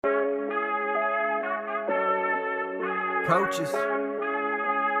Coaches.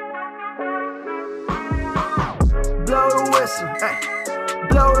 Blow the whistle, ay.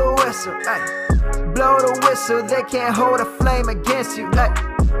 Blow the whistle, ay. Blow the whistle, they can't hold a flame against you, ay.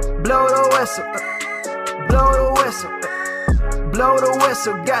 Blow the whistle, blow the whistle, ay. Blow the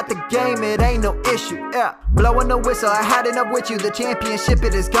whistle, got the game, it ain't no issue, yeah. Blowing the whistle, I had enough with you, the championship,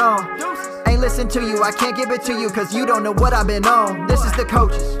 it is gone. Ain't listen to you, I can't give it to you, cause you don't know what I've been on. This is the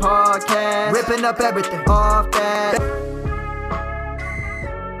Coaches Podcast, ripping up everything off that.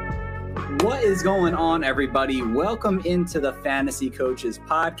 What is going on, everybody? Welcome into the Fantasy Coaches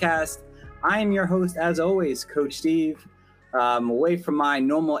Podcast. I am your host, as always, Coach Steve. Away from my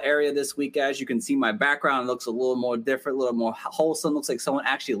normal area this week. As you can see, my background looks a little more different, a little more wholesome. Looks like someone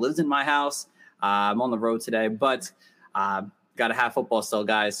actually lives in my house. I'm on the road today, but got to have football still,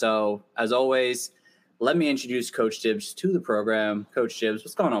 guys. So, as always, let me introduce Coach Gibbs to the program. Coach Gibbs,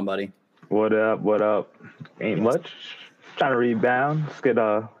 what's going on, buddy? What up? What up? Ain't much. Trying to rebound. Let's get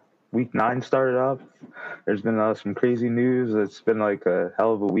Week 9 started up. There's been some crazy news. It's been like a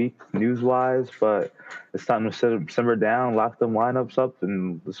hell of a week news-wise, but it's time to simmer down, lock them lineups up,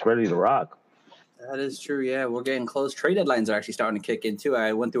 and it's ready to rock. That is true, yeah. We're getting close. Trade deadlines are actually starting to kick in, too.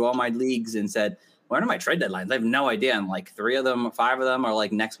 I went through all my leagues and said, when are my trade deadlines? I have no idea. And like 3 of them, 5 of them are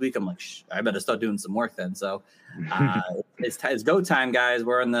like next week. I'm like, I better start doing some work then. So it's go time, guys.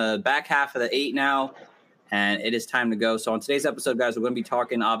 We're in the back half of the 8 now. And it is time to go. So on today's episode, guys, we're going to be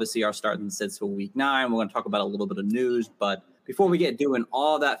talking, obviously, our start and sits for Week 9. We're going to talk about a little bit of news. But before we get doing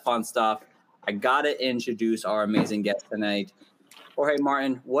all that fun stuff, I got to introduce our amazing guest tonight. Jorge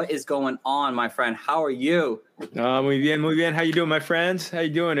Martin, what is going on, my friend? How are you? Muy bien. How you doing, my friends? How you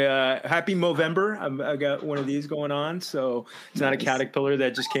doing? Happy Movember. I got one of these going on. So it's not a caterpillar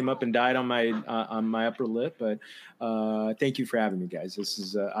that just came up and died on my upper lip. But thank you for having me, guys. This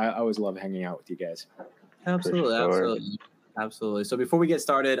is I always love hanging out with you guys. Absolutely. So before we get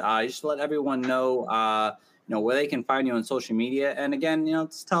started, just to let everyone know, where they can find you on social media. And again,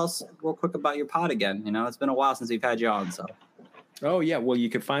 just tell us real quick about your pod again. It's been a while since we've had you on, so. Oh, yeah. Well, you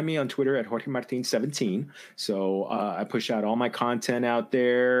can find me on Twitter at Jorge Martin 17. So I push out all my content out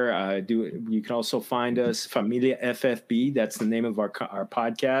there. You can also find us Familia FFB. That's the name of our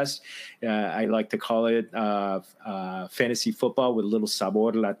podcast. I like to call it fantasy football with a little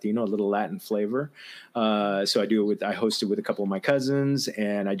sabor latino, a little Latin flavor. So I host it with a couple of my cousins,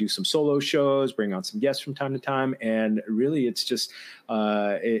 and I do some solo shows, bring on some guests from time to time. And really, it's just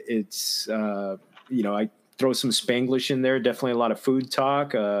I throw some Spanglish in there. Definitely a lot of food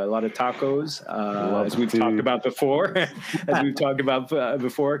talk, a lot of tacos, as we've talked about before,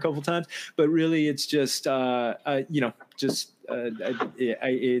 a couple times. But really, it's just,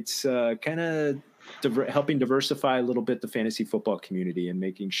 it's kind of helping diversify a little bit the fantasy football community and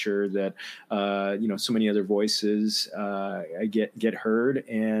making sure that, so many other voices get heard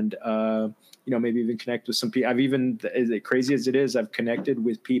and, maybe even connect with some people. I've even, as crazy as it is, I've connected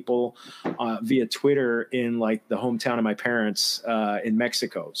with people via Twitter in like the hometown of my parents in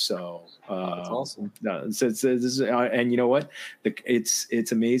Mexico. So that's awesome. And you know what?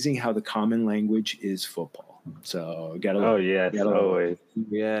 It's amazing how the common language is football. So always.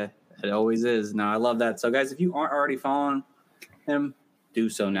 Yeah, it always is. No, I love that. So guys, if you aren't already following him, do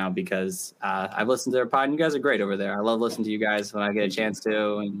so now, because I've listened to their pod and you guys are great over there. I love listening to you guys when I get a chance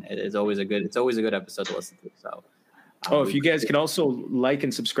to, and it's always a good episode to listen to. So if you guys can also like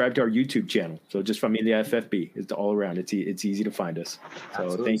and subscribe to our YouTube channel. So just Familia FFB. It's all around. It's easy to find us. So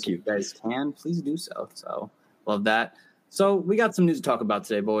absolutely. Thank you. If you guys can, please do so. So love that. So we got some news to talk about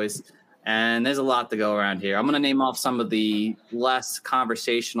today, boys. And there's a lot to go around here. I'm going to name off some of the less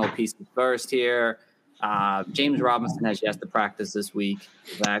conversational pieces first here. James Robinson has yet to practice this week.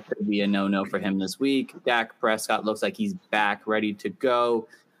 That could be a no-no for him this week. Dak Prescott looks like he's back, ready to go.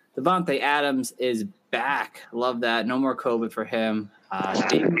 Devontae Adams is back. Love that. No more COVID for him.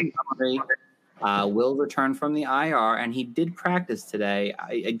 David Montgomery will return from the IR, and he did practice today.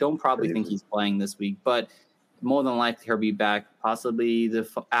 I don't probably think he's playing this week, but more than likely he'll be back possibly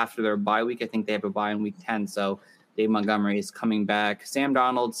after their bye week. I think they have a bye in week 10, so Dave Montgomery is coming back. Sam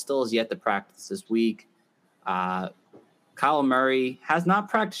Darnold still is yet to practice this week. Kyle Murray has not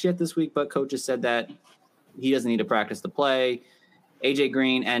practiced yet this week, but coaches said that he doesn't need to practice to play. AJ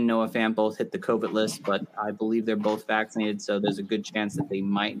Green and Noah Fant both hit the COVID list, but I believe they're both vaccinated, so there's a good chance that they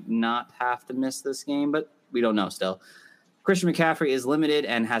might not have to miss this game, but we don't know still. Christian McCaffrey is limited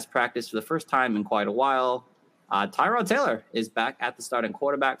and has practiced for the first time in quite a while. Tyrod Taylor is back at the starting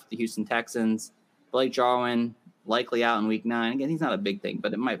quarterback for the Houston Texans. Blake Jarwin likely out in week 9. Again, he's not a big thing,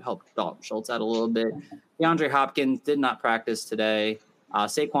 but it might help Dalton Schultz out a little bit. DeAndre Hopkins did not practice today.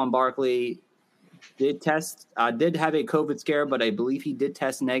 Saquon Barkley did have a COVID scare, but I believe he did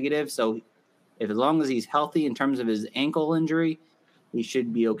test negative. So as long as he's healthy in terms of his ankle injury, he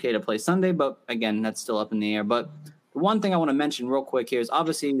should be okay to play Sunday. But again, that's still up in the air. But the one thing I want to mention real quick here is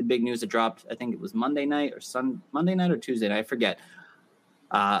obviously the big news that dropped. I think it was Monday night or Tuesday night. I forget.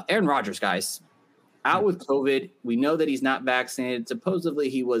 Aaron Rodgers, guys, out with COVID. We know that he's not vaccinated. Supposedly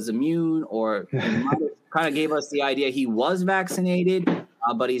he was immune, or kind of gave us the idea he was vaccinated,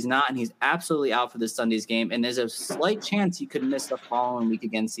 but he's not, and he's absolutely out for this Sunday's game. And there's a slight chance he could miss the following week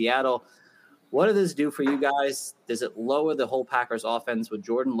against Seattle. What does this do for you guys? Does it lower the whole Packers offense with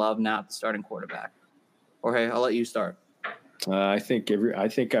Jordan Love now the starting quarterback? Jorge, I'll let you start. I think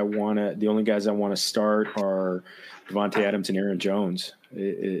the only guys I want to start are Devontae Adams and Aaron Jones.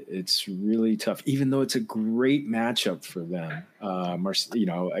 It's really tough, even though it's a great matchup for them.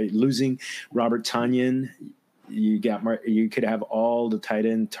 Losing Robert Tonyan, you could have all the tight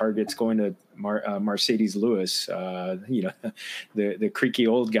end targets going to Mercedes Lewis, the creaky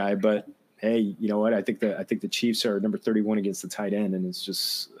old guy. But hey, you know what? I think the Chiefs are number 31 against the tight end, and it's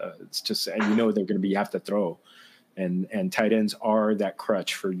just and they're going to have to throw. And tight ends are that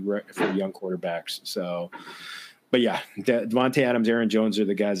crutch for young quarterbacks. So, but yeah, Devontae Adams, Aaron Jones are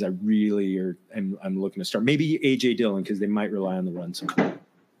the guys I really I'm looking to start. Maybe A.J. Dillon, because they might rely on the run sometimes.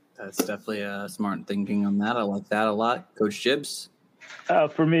 That's definitely smart thinking on that. I like that a lot. Coach Gibbs?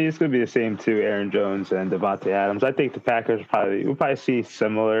 For me, it's going to be the same too, Aaron Jones and Devontae Adams. I think the Packers we'll probably see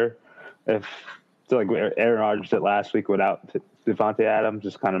similar like Aaron Rodgers did last week without Devontae Adams,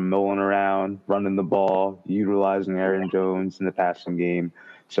 just kind of milling around, running the ball, utilizing Aaron Jones in the passing game.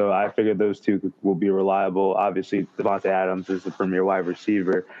 So I figured those two will be reliable. Obviously, Devontae Adams is the premier wide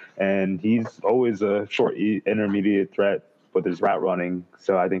receiver, and he's always a short, intermediate threat with his route running.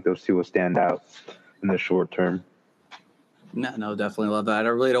 So I think those two will stand out in the short term. No, definitely love that. I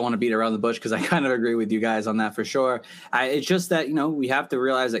really don't want to beat around the bush because I kind of agree with you guys on that for sure. It's just that, we have to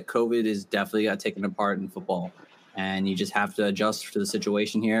realize that COVID is definitely taken apart in football, and you just have to adjust to the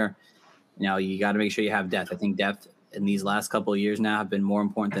situation here. You got to make sure you have depth. I think depth in these last couple of years now have been more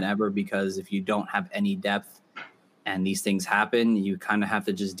important than ever, because if you don't have any depth and these things happen, you kind of have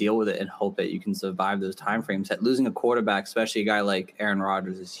to just deal with it and hope that you can survive those time frames. That losing a quarterback, especially a guy like Aaron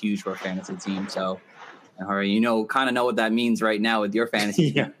Rodgers, is huge for a fantasy team. So, kind of know what that means right now with your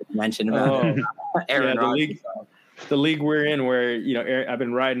fantasy team. Mentioned about Aaron Rodgers. The league we're in, where I've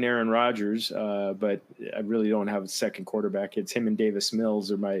been riding Aaron Rodgers, but I really don't have a second quarterback. It's him and Davis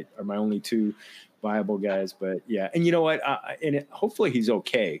Mills are my only two viable guys. But yeah, and you know what? Hopefully he's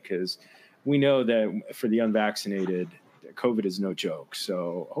okay, because we know that for the unvaccinated, COVID is no joke.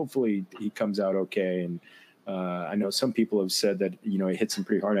 So hopefully he comes out okay. And I know some people have said that it hits him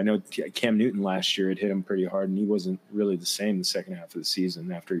pretty hard. I know Cam Newton last year, it hit him pretty hard, and he wasn't really the same the second half of the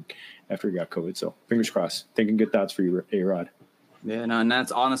season after he got COVID. So fingers crossed. Thinking good thoughts for you, A-Rod. Yeah, no, and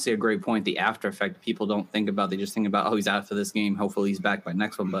that's honestly a great point. The after effect people don't think about. They just think about, he's out for this game. Hopefully he's back by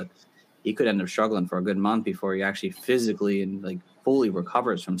next one. But he could end up struggling for a good month before he actually physically and fully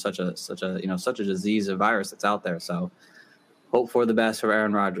recovers from such a disease, a virus that's out there. So hope for the best for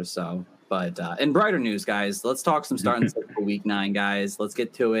Aaron Rodgers. So. But in brighter news, guys, let's talk some starting for Week 9, guys. Let's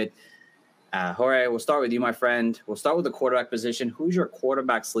get to it. Jorge, we'll start with you, my friend. We'll start with the quarterback position. Who's your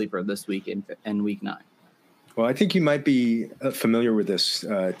quarterback sleeper this week in Week 9? Well, I think you might be familiar with this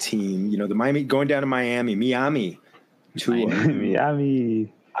team. The Miami, going down to Miami. Tua.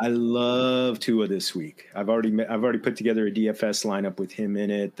 Miami. I love Tua this week. I've already put together a DFS lineup with him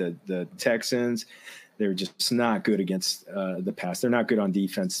in it. The Texans, they're just not good against the pass. They're not good on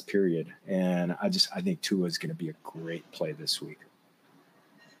defense, period. And I think Tua is going to be a great play this week.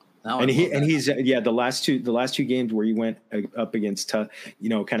 He's the last two games where he went up against kind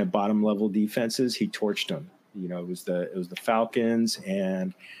of bottom level defenses, he torched them. It was the Falcons,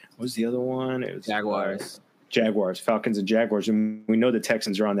 and what was the other one? It was Jaguars, Falcons and Jaguars, and we know the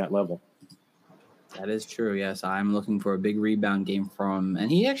Texans are on that level. That is true. Yes, I'm looking for a big rebound game from,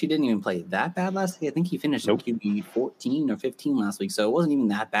 and he actually didn't even play that bad last week. I think he finished at QB 14 or 15 last week, so it wasn't even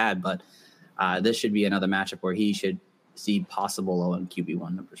that bad. But this should be another matchup where he should see possible low in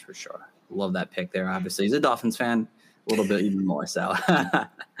QB1 numbers for sure. Love that pick there. Obviously, he's a Dolphins fan, a little bit even more so.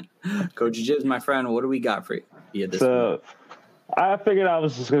 Coach Jibs, my friend, what do we got for you this week? I figured I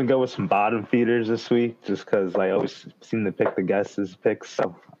was just going to go with some bottom feeders this week, just because I always seem to pick the guesses picks.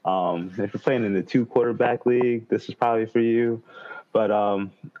 So if you're playing in the 2-quarterback league, this is probably for you. But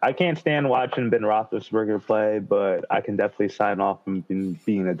I can't stand watching Ben Roethlisberger play, but I can definitely sign off on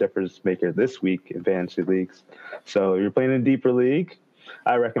being a difference maker this week in fantasy leagues. So if you're playing in a deeper league,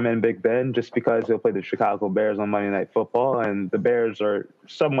 I recommend Big Ben just because he'll play the Chicago Bears on Monday Night Football, and the Bears are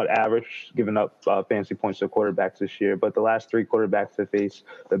somewhat average, giving up fantasy points to quarterbacks this year. But the last 3 quarterbacks to face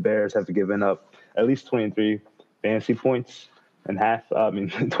the Bears have given up at least 23 fantasy points and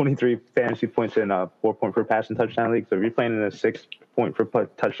 23 fantasy points in a 4-point per passing touchdown league. So if you're playing in a 6-point per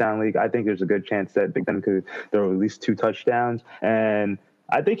touchdown league, I think there's a good chance that Big Ben could throw at least 2 touchdowns. And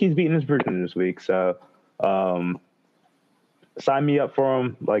I think he's beating his version this week. So sign me up for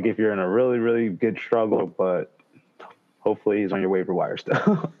him. Like if you're in a really, really good struggle, but hopefully he's on your waiver wire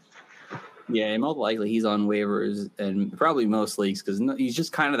still. Yeah, most likely he's on waivers and probably most leagues because he's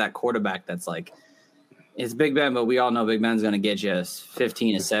just kind of that quarterback that's like, it's Big Ben, but we all know Big Ben's going to get you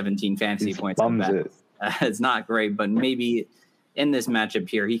 15 to 17 fantasy points. It's not great, but maybe in this matchup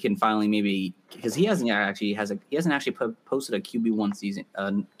here, he can finally maybe because he hasn't actually posted a QB1 season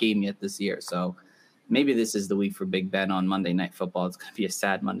game yet this year. So maybe this is the week for Big Ben on Monday Night Football. It's going to be a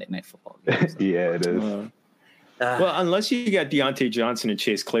sad Monday Night Football game. So. Yeah, it is. Well, unless you got Deontay Johnson and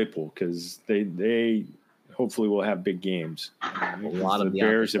Chase Claypool, because they hopefully will have big games. A lot of the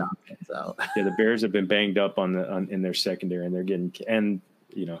Bears the Bears have been banged up in their secondary, and they're getting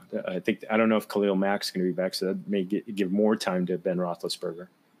I don't know if Khalil Mack's going to be back, so that may give more time to Ben Roethlisberger.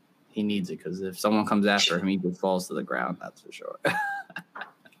 He needs it because if someone comes after him, he just falls to the ground. That's for sure.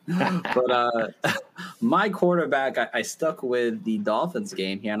 But my quarterback, I stuck with the Dolphins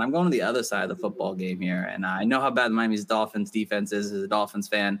game here, and I'm going to the other side of the football game here. And I know how bad Miami's Dolphins defense is as a Dolphins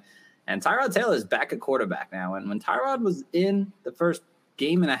fan. And Tyrod Taylor is back at quarterback now. And when Tyrod was in the first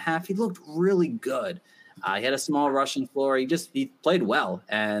game and a half, he looked really good. He had a small rushing floor. He played well.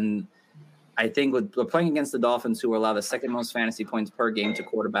 And I think we're playing against the Dolphins, who allow the second most fantasy points per game to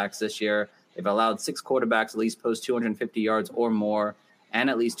quarterbacks this year. They've allowed 6 quarterbacks at least post 250 yards or more and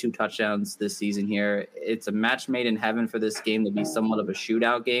at least 2 touchdowns this season here. It's a match made in heaven for this game to be somewhat of a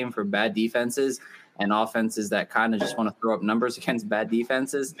shootout game for bad defenses and offenses that kind of just want to throw up numbers against bad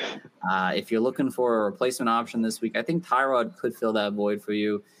defenses. If you're looking for a replacement option this week, I think Tyrod could fill that void for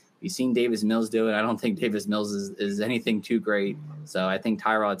you. You've seen Davis Mills do it. I don't think Davis Mills is anything too great. So I think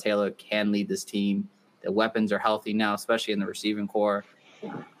Tyrod Taylor can lead this team. The weapons are healthy now, especially in the receiving core.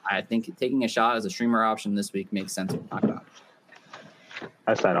 I think taking a shot as a streamer option this week makes sense.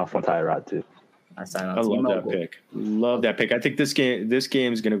 I sign off on Tyrod too. I love that pick. Love that pick. I think this game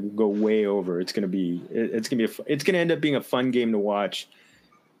is going to go way over. It's going to end up being a fun game to watch,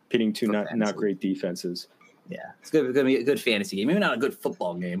 pitting 2 not great defenses. Yeah, it's going to be a good fantasy game. Maybe not a good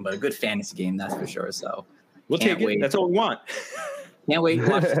football game, but a good fantasy game, that's for sure. So we'll take it. That's all we want. Can't wait to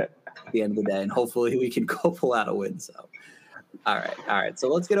watch it at the end of the day, and hopefully we can go pull out a win. So, all right. So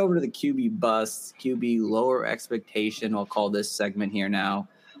let's get over to the QB bust, QB lower expectation. I'll call this segment here now.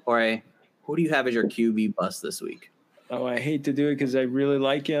 Jorge, who do you have as your QB bust this week? Oh, I hate to do it because I really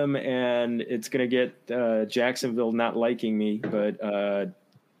like him, and it's going to get Jacksonville not liking me, but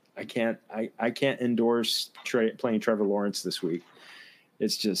I can't endorse playing Trevor Lawrence this week.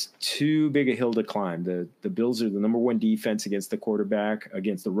 It's just too big a hill to climb. The Bills are the number 1 defense against the quarterback,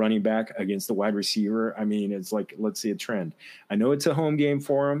 against the running back, against the wide receiver. I mean, it's like, let's see a trend. I know it's a home game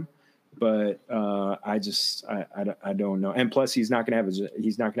for him, but I don't know. And plus, he's not going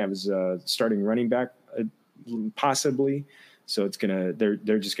to have his starting running back possibly. So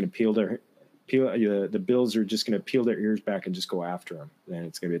they're just going to the Bills are just going to peel their ears back and just go after him. And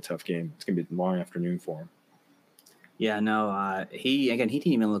it's going to be a tough game. It's going to be a long afternoon for him. Yeah, no, he didn't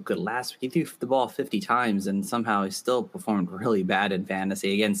even look good last week. He threw the ball 50 times, and somehow he still performed really bad in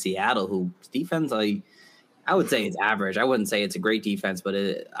fantasy against Seattle, whose defense, I would say it's average. I wouldn't say it's a great defense, but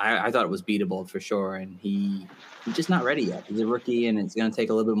I thought it was beatable for sure. And he's just not ready yet. He's a rookie, and it's going to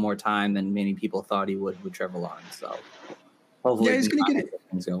take a little bit more time than many people thought he would with Trevor Lawrence. So hopefully he's going to get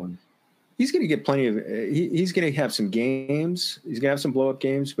it going. He's going to get plenty of. He's going to have some games. He's going to have some blow up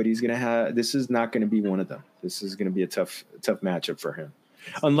games, but he's going to have. This is not going to be one of them. This is going to be a tough matchup for him,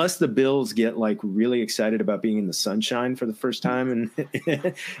 unless the Bills get like really excited about being in the sunshine for the first time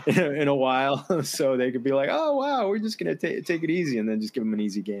in a while, so they could be like, "Oh wow, we're just going to take it easy," and then just give them an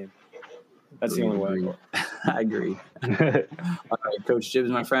easy game. That's the only way I go. I agree. All right, Coach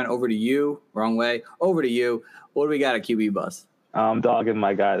Gibbs, my friend, over to you. Wrong way. Over to you. What do we got at QB bus? I'm dogging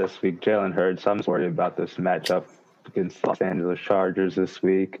my guy this week, Jalen Hurts. I'm worried about this matchup against Los Angeles Chargers this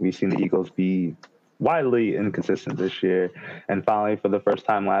week. We've seen the Eagles be widely inconsistent this year. And finally, for the first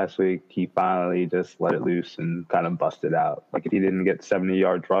time last week, he finally just let it loose and kind of busted out. Like if he didn't get 70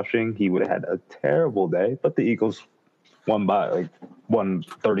 yards rushing, he would have had a terrible day. But the Eagles won by like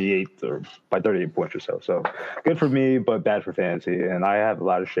 138 or by 38 points or so. So good for me, but bad for fantasy. And I have a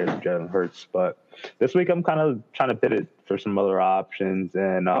lot of shares of Jalen Hurts, but this week I'm kind of trying to pivot for some other options.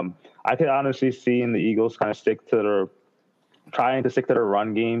 And I could honestly see the Eagles kind of trying to stick to their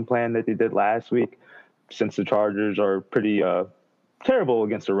run game plan that they did last week, since the Chargers are pretty terrible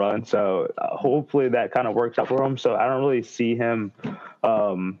against the run. So hopefully that kind of works out for him. So I don't really see him.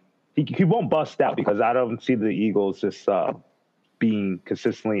 He won't bust out because I don't see the Eagles just being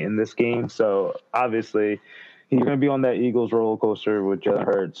consistently in this game. So obviously he's going to be on that Eagles roller coaster with Jalen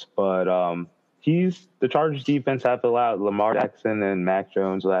Hurts. But the Chargers defense have allowed Lamar Jackson and Mac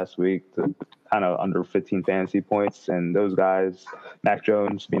Jones last week to kind of under 15 fantasy points. And those guys, Mac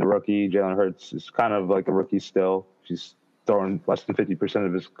Jones being a rookie, Jalen Hurts is kind of like a rookie still. He's throwing less than 50%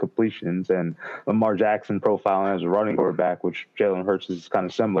 of his completions, and Lamar Jackson profiling as a running quarterback, which Jalen Hurts is kind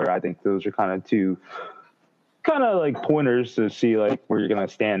of similar. I think those are kind of two like pointers to see like where you're going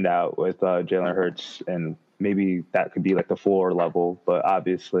to stand out with Jalen Hurts, and maybe that could be like the floor level, but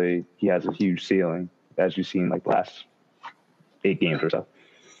obviously he has a huge ceiling, as you've seen like the last 8 games or so.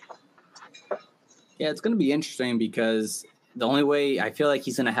 Yeah, it's going to be interesting because the only way I feel like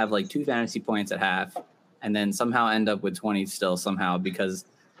he's going to have like 2 fantasy points at half, and then somehow end up with 20 still somehow, because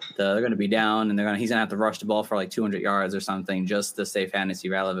they're going to be down and he's going to have to rush the ball for like 200 yards or something just to stay fantasy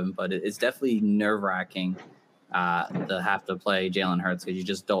relevant. But it's definitely nerve wracking to have to play Jalen Hurts because you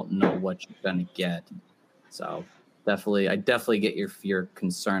just don't know what you're going to get. So I definitely get your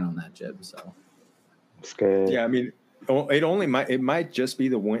concern on that, Jib. So scared. Yeah, I mean, it might just be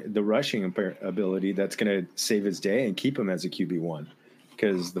the rushing ability that's going to save his day and keep him as a QB1.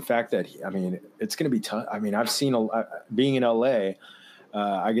 Because the fact that it's going to be tough. I mean, I've seen being in LA,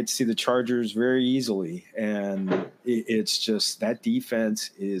 I get to see the Chargers very easily, and it's just that defense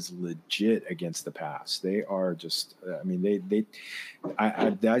is legit against the pass. They are just. I mean,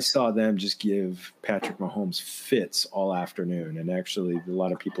 I saw them just give Patrick Mahomes fits all afternoon, and actually a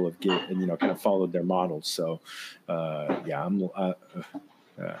lot of people have kind of followed their models. So,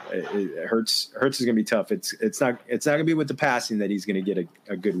 Hurts is going to be tough. It's not going to be with the passing that he's going to get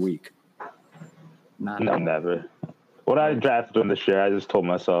a good week. No, never. When I drafted him this year, I just told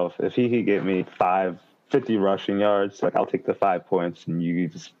myself if he could get me 50 rushing yards, like I'll take the 5 points and you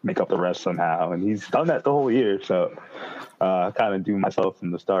just make up the rest somehow. And he's done that the whole year. So I kind of do myself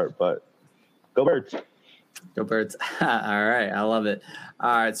from the start, but go Birds. Go Birds. All right. I love it.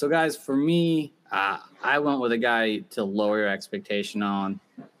 All right. So guys, for me, I went with a guy to lower your expectation on,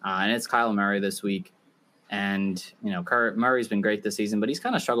 and it's Kyler Murray this week. And, Murray's been great this season, but he's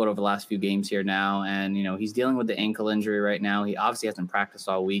kind of struggled over the last few games here now. And, he's dealing with the ankle injury right now. He obviously hasn't practiced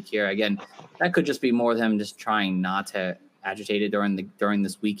all week here. Again, that could just be more of him just trying not to agitate it during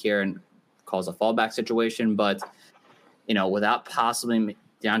this week here and cause a fallback situation. But, without possibly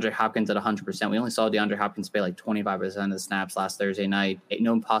DeAndre Hopkins at 100%, we only saw DeAndre Hopkins play like 25% of the snaps last Thursday night.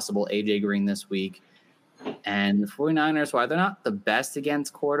 No possible AJ Green this week. And the 49ers, while they're not the best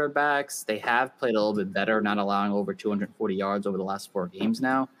against quarterbacks, they have played a little bit better, not allowing over 240 yards over the last 4 games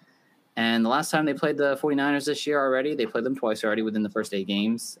now. And the last time they played the 49ers this year already, they played them twice already within the first 8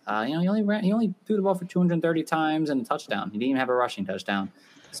 games. He only threw the ball for 230 times and a touchdown. He didn't even have a rushing touchdown.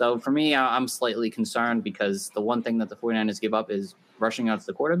 So for me, I'm slightly concerned because the one thing that the 49ers give up is rushing out to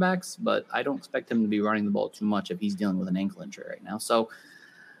the quarterbacks, but I don't expect him to be running the ball too much if he's dealing with an ankle injury right now. So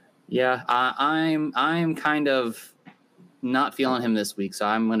yeah, I'm kind of not feeling him this week, so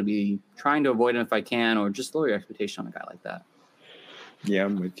I'm going to be trying to avoid him if I can, or just lower your expectation on a guy like that. Yeah,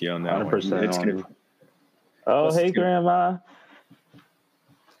 I'm with you on that 100%. Hey, Grandma.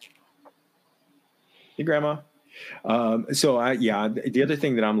 Hey, Grandma. The other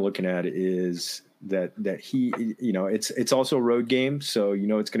thing that I'm looking at is that he, it's also a road game, so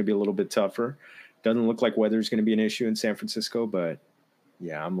it's going to be a little bit tougher. Doesn't look like weather is going to be an issue in San Francisco, but.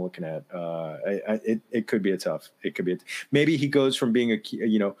 Yeah, I'm looking at it could be a tough. It could be maybe he goes from being a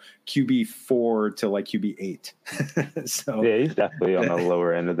QB4 to like QB8. So yeah, he's definitely on the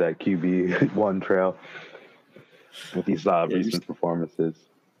lower end of that QB1 trail with these recent performances.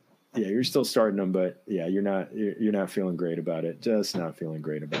 Yeah, you're still starting him, but yeah, you're not feeling great about it. Just not feeling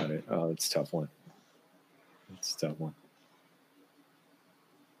great about it. Oh, it's a tough one. It's a tough one.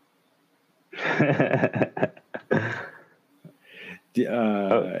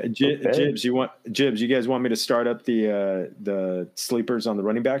 Jibs, you guys want me to start up the sleepers on the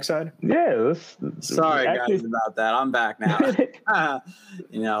running back side? Yeah, sorry guys about that. I'm back now.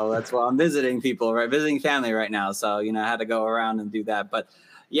 That's why I'm visiting people, right? Visiting family right now. So, I had to go around and do that. But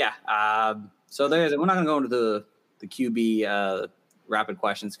yeah, so we're not going to go into the QB rapid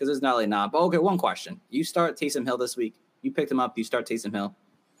questions because there's not really not. But okay, one question. You start Taysom Hill this week? You picked him up. You start Taysom Hill.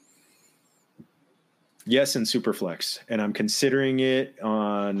 Yes, in Superflex, and I'm considering it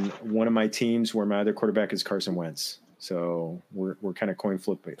on one of my teams where my other quarterback is Carson Wentz. So we're kind of coin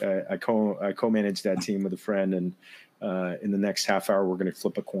flipping. I co-manage that team with a friend, and in the next half hour we're going to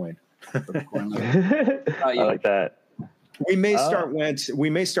flip a coin. I like that. We may start Wentz.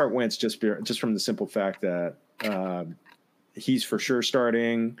 We may start Wentz just from the simple fact that he's for sure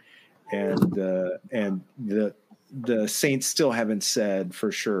starting, and the Saints still haven't said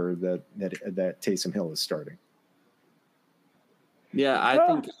for sure that Taysom Hill is starting. Yeah, I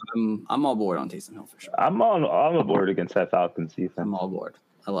think I'm all board on Taysom Hill for sure. I'm aboard against that Falcons defense. I'm all board.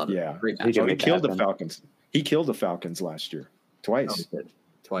 I love it. Yeah, great matchup. He killed the Falcons. He killed the Falcons last year twice. Oh,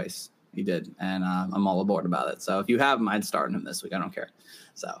 twice he did, and I'm all aboard about it. So if you have him, I'd start him this week. I don't care.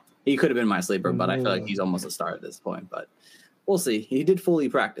 So he could have been my sleeper, but I feel like he's almost a start at this point. But we'll see. He did fully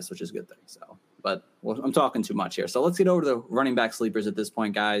practice, which is a good thing. So. But I'm talking too much here. So let's get over to the running back sleepers at this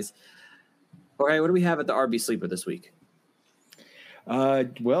point, guys. All right, what do we have at the RB sleeper this week?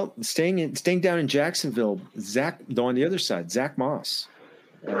 Well, staying down in Jacksonville, on the other side, Zach Moss.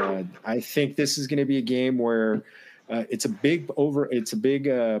 I think this is going to be a game where it's a big point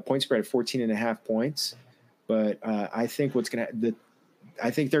spread of 14.5 points. But I think I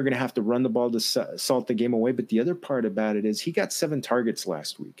think they're going to have to run the ball to salt the game away. But the other part about it is he got 7 targets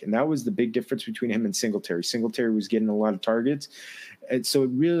last week, and that was the big difference between him and Singletary. Singletary was getting a lot of targets, and so it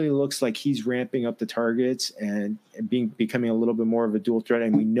really looks like he's ramping up the targets and becoming a little bit more of a dual threat.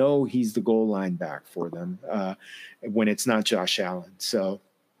 And we know he's the goal line back for them when it's not Josh Allen. So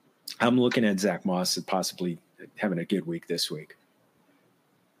I'm looking at Zach Moss as possibly having a good week this week.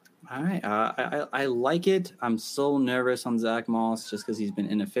 All right. I like it. I'm so nervous on Zach Moss just because he's been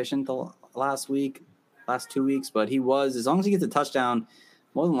inefficient the last 2 weeks. But he was, as long as he gets a touchdown,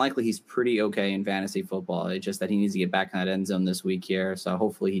 more than likely he's pretty okay in fantasy football. It's just that he needs to get back in that end zone this week here. So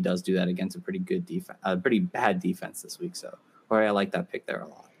hopefully he does do that against a pretty good defense, a pretty bad defense this week. So, all right, I like that pick there a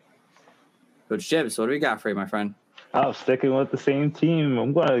lot. Coach Gibbs, what do we got for you, my friend? Oh, sticking with the same team.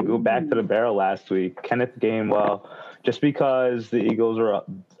 I'm going to go back to the barrel last week. Kenneth Gainwell. Just because the Eagles are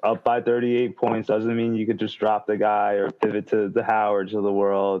up by 38 points doesn't mean you could just drop the guy or pivot to the Howards of the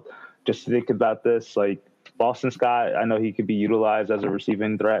world. Just think about this. Like Boston Scott, I know he could be utilized as a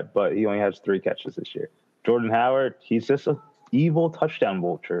receiving threat, but he only has 3 catches this year. Jordan Howard, he's just an evil touchdown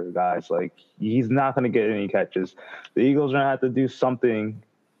vulture, guys. Like he's not going to get any catches. The Eagles are going to have to do something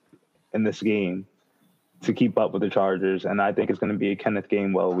in this game to keep up with the Chargers, and I think it's going to be a Kenneth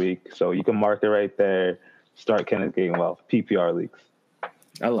Gainwell week. So you can mark it right there. Start Kenneth Gainwell, PPR leagues.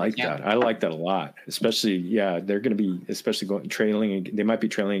 I like that. I like that a lot. Especially, they're going to be trailing. They might be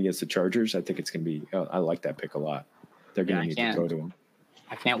trailing against the Chargers. I think it's going to be. I like that pick a lot. They're going to need to throw to him.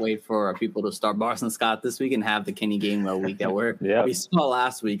 I can't wait for people to start Boston Scott this week and have the Kenny Gainwell week that we saw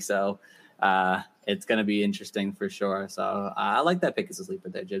last week. So it's going to be interesting for sure. So I like that pick as a sleeper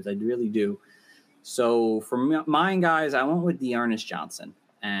there, Jibs. I really do. So for mine, guys, I went with Dearness Johnson.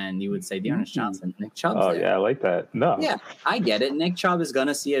 And you would say Dearness Johnson, Nick Chubb. Oh, yeah, I like that. No. Yeah, I get it. Nick Chubb is going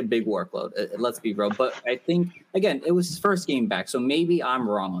to see a big workload. Let's be real. But I think, again, it was his first game back. So maybe I'm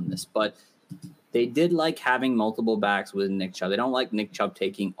wrong on this. But they did like having multiple backs with Nick Chubb. They don't like Nick Chubb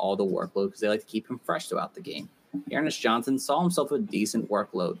taking all the workload because they like to keep him fresh throughout the game. Dearness Johnson saw himself a decent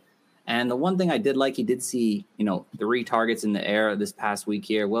workload. And the one thing I did like, he did see, 3 targets in the air this past week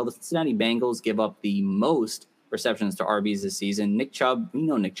here. Well, the Cincinnati Bengals give up the most receptions to RBs this season. Nick Chubb, we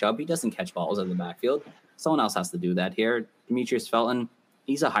know Nick Chubb. He doesn't catch balls out of the backfield. Someone else has to do that here. Demetrius Felton,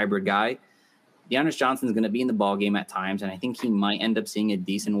 he's a hybrid guy. Dearness Johnson's going to be in the ball game at times, and I think he might end up seeing a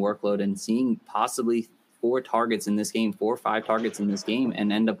decent workload and seeing possibly 4 targets in this game, 4 or 5 targets in this game,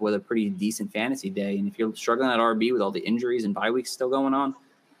 and end up with a pretty decent fantasy day. And if you're struggling at RB with all the injuries and bye weeks still going on,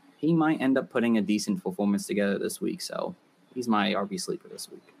 he might end up putting a decent performance together this week. So he's my RB sleeper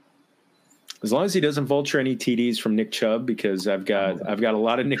this week. As long as he doesn't vulture any TDs from Nick Chubb, because I've got a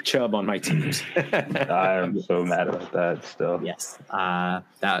lot of Nick Chubb on my teams. I'm so mad about that still. Yes,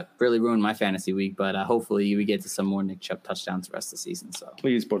 that really ruined my fantasy week, but hopefully we get to some more Nick Chubb touchdowns the rest of the season. So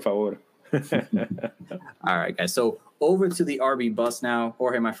please, por favor. All right, guys. So over to the RB bus now.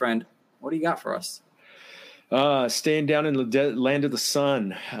 Jorge, my friend, what do you got for us? Staying down in the land of the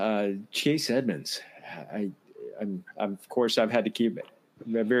sun, Chase Edmonds. Of course, I've had to keep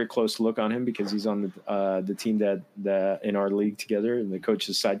a very close look on him because he's on the team that in our league together, in the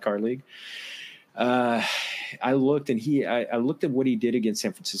coach's sidecar league. I looked I looked at what he did against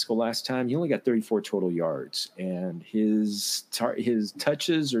San Francisco last time. He only got 34 total yards, and his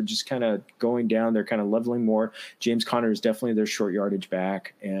touches are just kind of going down. They're kind of leveling more. James Conner is definitely their short yardage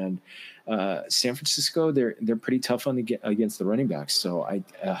back, and San Francisco they're pretty tough against the running backs. So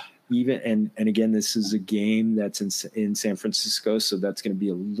and again, this is a game that's in San Francisco, so that's going to be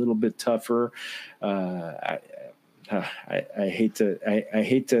a little bit tougher. I hate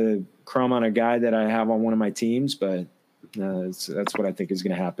to crumb on a guy that I have on one of my teams, but that's what I think is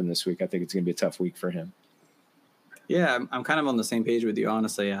going to happen this week. I think it's going to be a tough week for him. Yeah, I'm kind of on the same page with you,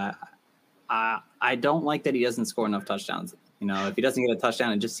 honestly. I don't like that he doesn't score enough touchdowns. If he doesn't get a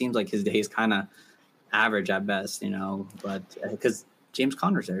touchdown, it just seems like his day is kind of average at best, but because James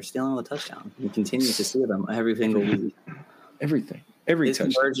Conner's there stealing all the touchdowns. He continues to steal them every single week. Every his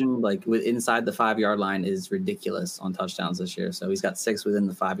touchdown. conversion, with inside the 5-yard line, is ridiculous on touchdowns this year. So he's got 6 within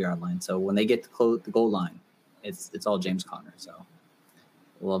the 5-yard line. So when they get to the goal line, it's all James Conner. So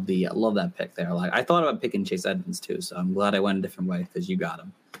love that pick there. Like, I thought about picking Chase Edmonds too, so I'm glad I went a different way because you got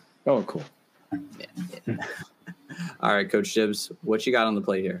him. Oh, cool. Yeah. All right, Coach Gibbs, what you got on the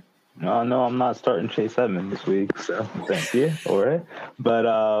plate here? No, I'm not starting Chase Edmonds this week, so thank you. All right. But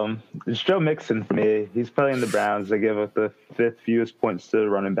it's Joe Mixon for me. He's playing the Browns. They give up the 5th fewest points to the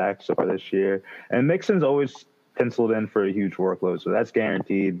running back so far this year. And Mixon's always penciled in for a huge workload, so that's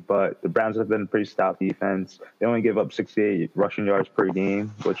guaranteed. But the Browns have been a pretty stout defense. They only give up 68 rushing yards per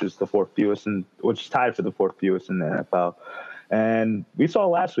game, which is the 4th fewest, which is tied for the 4th fewest in the NFL. And we saw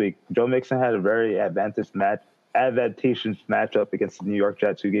last week, Joe Mixon had a very advantageous matchup against the New York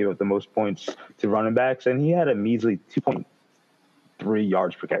Jets, who gave up the most points to running backs, and he had a measly 2.3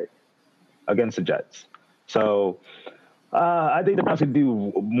 yards per carry against the Jets. So I think the Browns could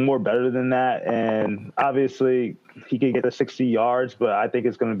do more better than that, and obviously he could get the 60 yards, but I think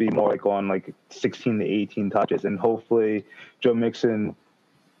it's going to be more on 16 to 18 touches, and hopefully Joe Mixon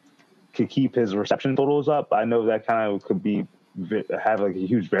could keep his reception totals up. I know that kind of could have a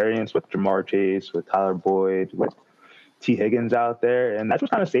huge variance with Jamar Chase, with Tyler Boyd, with T. Higgins out there, and that's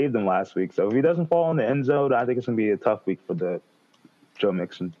what kind of saved him last week. So if he doesn't fall in the end zone, I think it's going to be a tough week for the Joe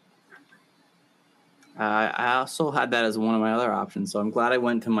Mixon. I also had that as one of my other options, so I'm glad I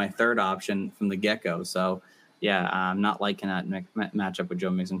went to my third option from the get-go. So, yeah, I'm not liking that matchup with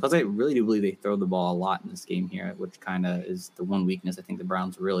Joe Mixon. Plus, I really do believe they throw the ball a lot in this game here, which kind of is the one weakness. I think the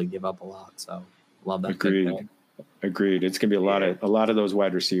Browns really give up a lot, so love that. Agreed. It's gonna be a lot of those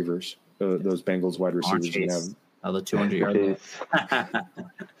wide receivers, those Bengals wide receivers. The 200-yard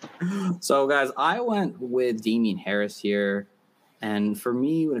line. So, guys, I went with Damian Harris here, and for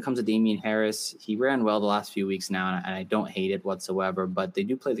me, when it comes to Damian Harris, he ran well the last few weeks now, and I don't hate it whatsoever. But they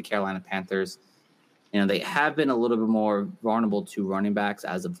do play the Carolina Panthers. They have been a little bit more vulnerable to running backs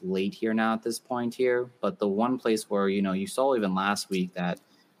as of late here now at this point here. But the one place where you saw even last week that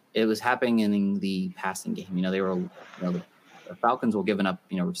it was happening in the passing game. They were, the Falcons were giving up,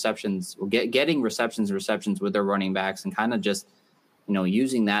 receptions, getting receptions with their running backs, and kind of just,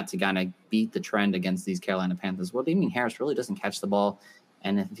 using that to kind of beat the trend against these Carolina Panthers. Well, Damian Harris really doesn't catch the ball,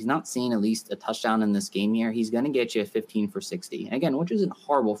 and if he's not seeing at least a touchdown in this game here, he's going to get you 15 for 60. And again, which isn't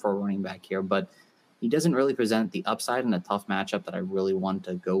horrible for a running back here, but he doesn't really present the upside in a tough matchup that I really want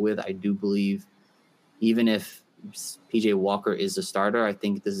to go with. I do believe, even if PJ Walker is the starter, I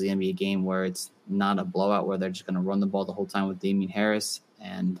think this is going to be a game where it's not a blowout, where they're just going to run the ball the whole time with Damian Harris.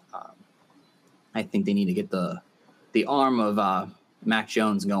 And I think they need to get the arm of Mac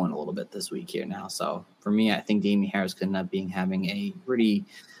Jones going a little bit this week here now. So for me, I think Damian Harris could end up having a pretty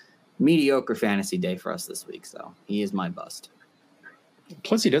mediocre fantasy day for us this week. So he is my bust.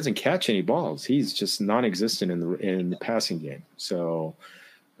 Plus, he doesn't catch any balls. He's just non-existent in the passing game. So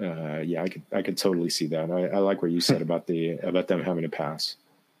I could totally see that. I like what you said about them having to pass.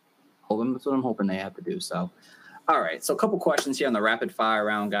 That's what I'm hoping they have to do. So, all right. So a couple questions here on the rapid fire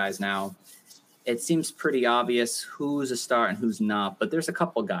round, guys. Now, it seems pretty obvious who's a start and who's not, but there's a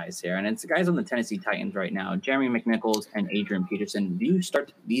couple guys here, and it's the guys on the Tennessee Titans right now, Jeremy McNichols and Adrian Peterson. Do you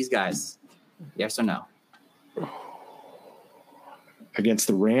start these guys? Yes or no? Against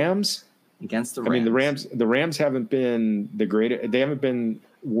the Rams? Against the Rams. I mean, the Rams haven't been the greatest. They haven't been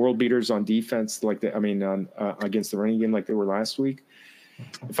world beaters on defense against the running game like they were last week.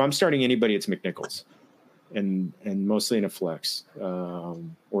 If I'm starting anybody, it's McNichols, and mostly in a flex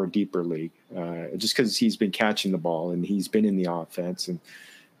or a deeper league, just because he's been catching the ball and he's been in the offense and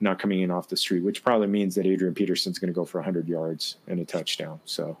not coming in off the street, which probably means that Adrian Peterson's going to go for 100 yards and a touchdown.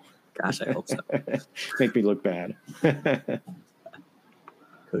 So, gosh, I hope so. Make me look bad.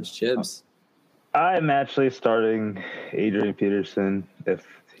 Coach Chibbs. I'm actually starting Adrian Peterson if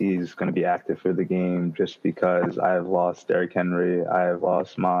he's going to be active for the game just because I have lost Derrick Henry, I have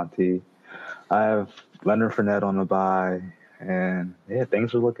lost Monty, I have Leonard Fournette on the bye, and yeah,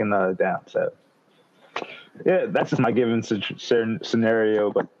 things are looking down. So yeah, that's just my given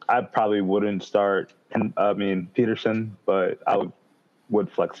scenario. But I probably wouldn't start. Peterson, but I would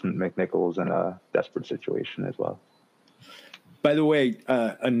flex McNichols in a desperate situation as well. By the way,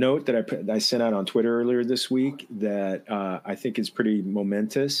 a note that I sent out on Twitter earlier this week that I think is pretty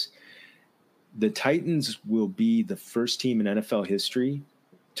momentous. The Titans will be the first team in NFL history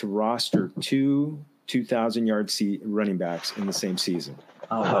to roster two 2,000-yard running backs in the same season.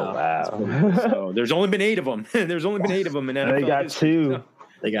 Oh, wow. So there's only been 8 of them. There's only been 8 of them in NFL They got history. 2.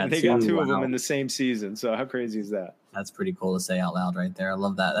 They got two wow. of them in the same season. So how crazy is that? That's pretty cool to say out loud right there. I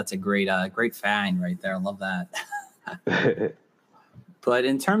love that. That's a great find right there. I love that. But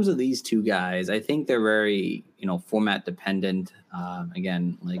in terms of these two guys, I think they're very, format dependent.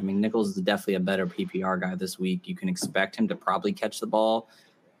 Again, like McNichols is definitely a better PPR guy this week. You can expect him to probably catch the ball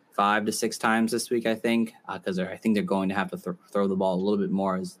 5 to 6 times this week, I think, because I think they're going to have to throw the ball a little bit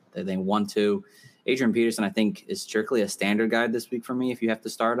more as they want to. Adrian Peterson, I think, is strictly a standard guy this week for me if you have to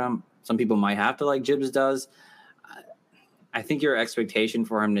start him. Some people might have to, like Gibbs does. I think your expectation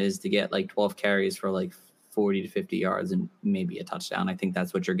for him is to get like 12 carries for like 40 to 50 yards and maybe a touchdown. I think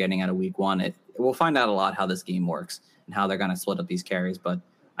that's what you're getting out of week 1. We'll find out a lot how this game works and how they're going to split up these carries, but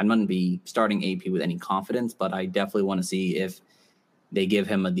I'm not going to be starting AP with any confidence, but I definitely want to see if they give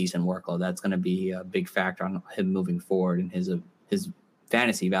him a decent workload. That's going to be a big factor on him moving forward and his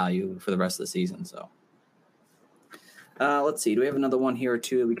fantasy value for the rest of the season. So let's see. Do we have another one here or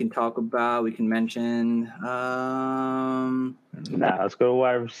two that we can talk about? We can mention. Let's go to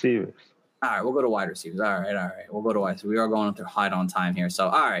wide receivers. All right, we'll go to wide receivers. All right. We'll go to wide. So we are going through hide on time here. So,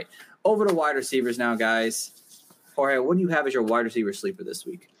 all right, over to wide receivers now, guys. Jorge, what do you have as your wide receiver sleeper this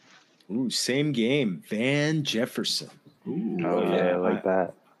week? Ooh, same game. Van Jefferson. Ooh, I like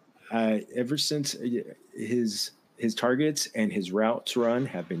that. Ever since his targets and his routes run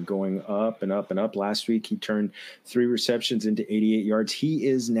have been going up and up and up. Last week, he turned 3 receptions into 88 yards. He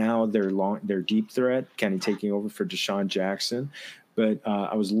is now their deep threat, kind of taking over for Deshaun Jackson. But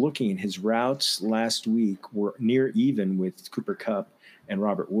I was looking, and his routes last week were near even with Cooper Kupp and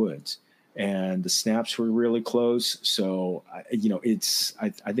Robert Woods, and the snaps were really close. So,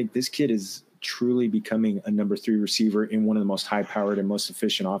 I think this kid is truly becoming a number 3 receiver in one of the most high-powered and most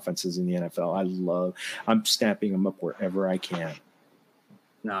efficient offenses in the NFL. I'm snapping him up wherever I can.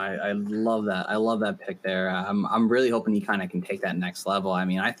 No, I love that. I love that pick there. I'm really hoping he kind of can take that next level. I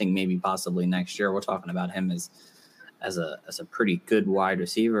mean, I think maybe possibly next year. We're talking about him as a pretty good wide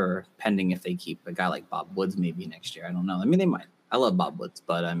receiver, pending if they keep a guy like Bob Woods maybe next year. I don't know. I mean, they might. I love Bob Woods,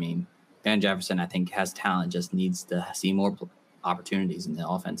 but I mean, Van Jefferson, I think, has talent, just needs to see more opportunities in the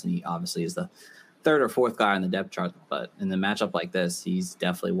offense, and he obviously is the 3rd or 4th guy on the depth chart. But in the matchup like this, he's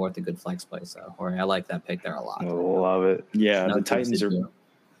definitely worth a good flex play. So, Jorge, I like that pick there a lot. Love it. Yeah, the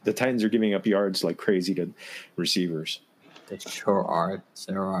Titans are giving up yards like crazy to receivers. They sure are.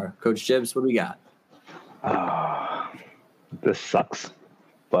 Coach Gibbs, what do we got? This sucks,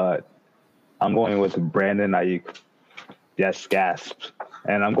 but I'm going with Brandon Ayuk. Yes, gasps.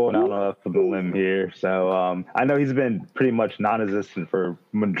 And I'm going out for the limb here. So I know he's been pretty much non-existent for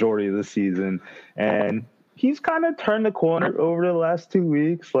majority of the season, and he's kind of turned the corner over the last 2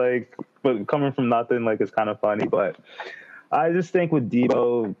 weeks. But coming from nothing, it's kind of funny. But I just think with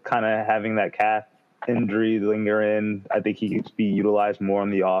Debo kind of having that calf injury linger in, I think he could be utilized more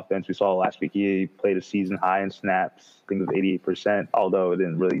on the offense. We saw last week he played a season high in snaps. I think it was 88%, although it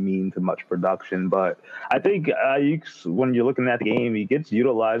didn't really mean to much production. But I think when you're looking at the game, he gets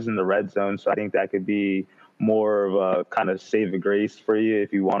utilized in the red zone. So I think that could be more of a kind of save a grace for you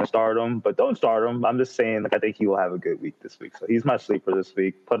if you want to start him. But don't start him. I'm just saying, I think he will have a good week this week. So he's my sleeper this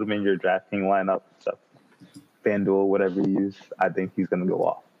week. Put him in your DraftKings lineup, stuff, FanDuel, whatever you use. I think he's going to go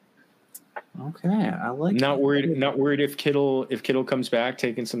off. Okay, I like. Not worried if Kittle comes back,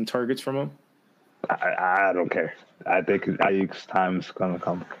 taking some targets from him. I don't care. I think Ayuk's time's gonna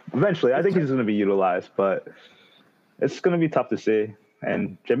come eventually. I think he's gonna be utilized, but it's gonna be tough to see.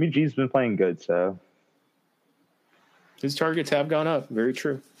 And Jimmy G's been playing good, so his targets have gone up. Very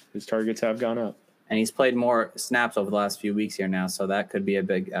true. His targets have gone up, and he's played more snaps over the last few weeks here now, so that could be a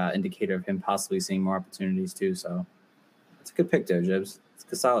big indicator of him possibly seeing more opportunities too. So it's a good pick there, Jibs. It's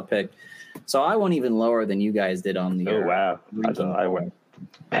a solid pick. So I went even lower than you guys did on the. Oh wow! I went.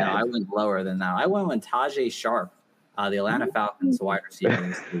 Yeah, I went lower than that. I went with Tajay Sharp, the Atlanta Falcons wide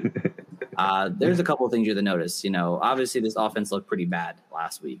receiver. There's a couple of things you have to notice. Obviously this offense looked pretty bad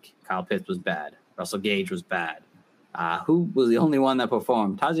last week. Kyle Pitts was bad. Russell Gage was bad. Who was the only one that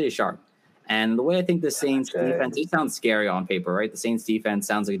performed? Tajay Sharp. And the way I think the Saints defense, it sounds scary on paper, right? The Saints defense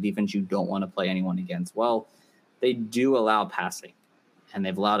sounds like a defense you don't want to play anyone against. Well, they do allow passing, and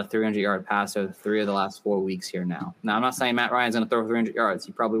they've allowed a 300-yard passer 3 of the last 4 weeks here now. Now, I'm not saying Matt Ryan's going to throw 300 yards.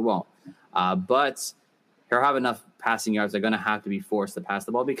 He probably won't. But he'll have enough passing yards. They're going to have to be forced to pass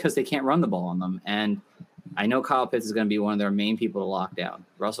the ball because they can't run the ball on them. And I know Kyle Pitts is going to be one of their main people to lock down.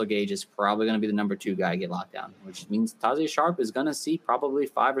 Russell Gage is probably going to be the number 2 guy to get locked down, which means Tajay Sharp is going to see probably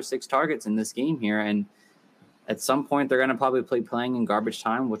 5 or 6 targets in this game here. And at some point, they're going to probably playing in garbage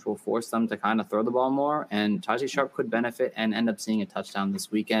time, which will force them to kind of throw the ball more. And Tajay Sharp could benefit and end up seeing a touchdown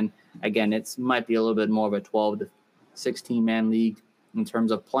this weekend. Again, it might be a little bit more of a 12 to 16-man league in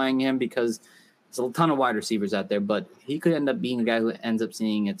terms of playing him because there's a ton of wide receivers out there, but he could end up being a guy who ends up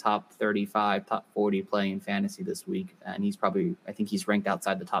seeing a top 35, top 40 play in fantasy this week. And I think he's ranked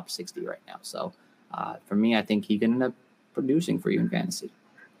outside the top 60 right now. So for me, I think he can end up producing for you in fantasy.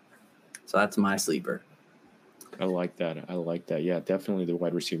 So that's my sleeper. I like that. Yeah, definitely the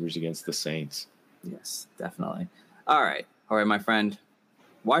wide receivers against the Saints. Yes, definitely. All right, my friend.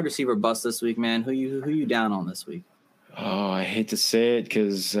 Wide receiver bust this week, man. Who you down on this week? Oh, I hate to say it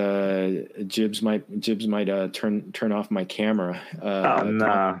because Jibs might turn off my camera.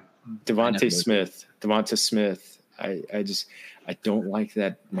 Devontae Smith. I don't like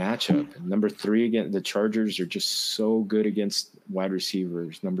that matchup. Number 3 against the Chargers are just so good against wide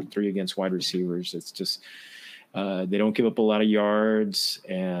receivers. Number 3 against wide receivers. It's just they don't give up a lot of yards,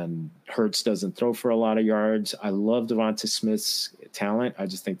 and Hurts doesn't throw for a lot of yards. I love Devontae Smith's talent. I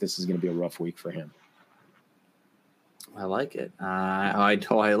just think this is going to be a rough week for him. I like it. I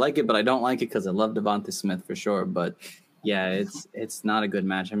like it, but I don't like it because I love Devontae Smith for sure. But yeah, it's not a good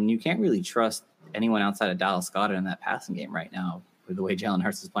match. I mean, you can't really trust anyone outside of Dallas Goedert in that passing game right now with the way Jalen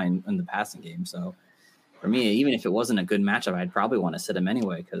Hurts is playing in the passing game. So for me, even if it wasn't a good matchup, I'd probably want to sit him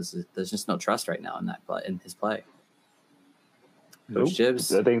anyway because there's just no trust right now in his play.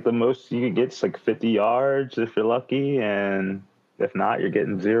 Jibs. I think the most you could get is like 50 yards if you're lucky, and if not, you're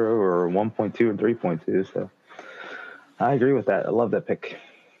getting 0 or 1.2 and 3.2. So I agree with that. I love that pick.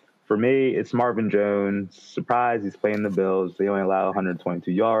 For me, it's Marvin Jones. Surprise, he's playing the Bills. They only allow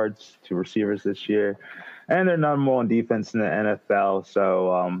 122 yards to receivers this year, and they're number 1 defense in the NFL.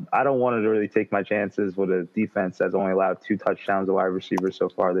 So I don't want to really take my chances with a defense that's only allowed 2 touchdowns to wide receivers so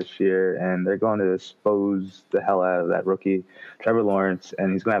far this year, and they're going to expose the hell out of that rookie, Trevor Lawrence,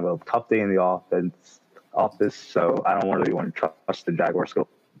 and he's going to have a tough day in the office. So I don't really want to trust the Jaguars skill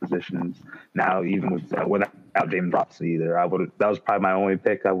positions now, even without James Robinson either. That was probably my only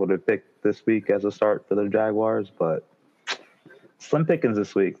pick I would have picked this week as a start for the Jaguars, but slim pickings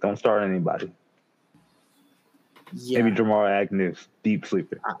this week. Don't start anybody. Yeah. Maybe Jamal Agnew, deep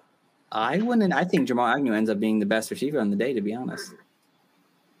sleeper. I wouldn't. I think Jamal Agnew ends up being the best receiver on the day, to be honest.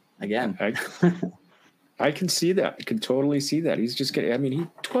 Again, I can see that. I can totally see that. He's just getting. I mean, he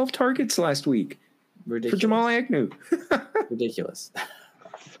 12 targets last week. Ridiculous. For Jamal Agnew. Ridiculous.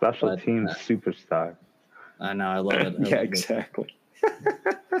 Special teams superstar. I know. I love it. Exactly.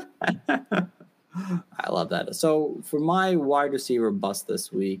 I love that. So for my wide receiver bust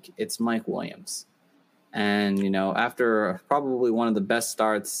this week, it's Mike Williams. And, after probably one of the best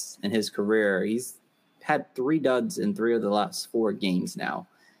starts in his career, he's had 3 duds in 3 of the last 4 games now.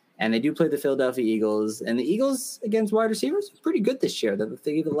 And they do play the Philadelphia Eagles. And the Eagles against wide receivers are pretty good this year.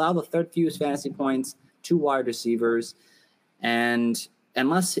 They've allowed the 3rd fewest fantasy points to wide receivers. And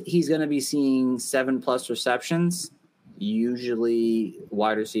unless he's going to be seeing 7+ receptions, usually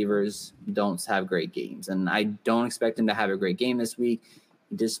wide receivers don't have great games. And I don't expect him to have a great game this week.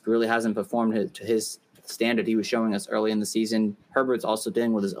 He just really hasn't performed to his standard he was showing us early in the season. Herbert's also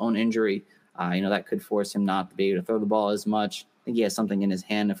dealing with his own injury. That could force him not to be able to throw the ball as much. I think he has something in his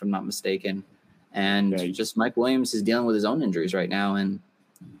hand, if I'm not mistaken. And just Mike Williams is dealing with his own injuries right now. And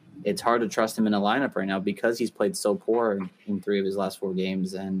it's hard to trust him in a lineup right now because he's played so poor in 3 of his last 4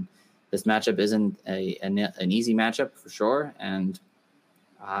 games. And this matchup isn't an easy matchup for sure. And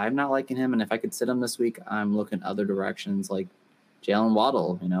I'm not liking him. And if I could sit him this week, I'm looking other directions like Jalen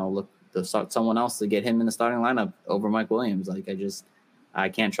Waddle, look to start someone else to get him in the starting lineup over Mike Williams. I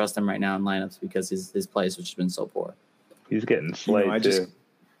can't trust him right now in lineups because his play has just been so poor. He's getting Slay too.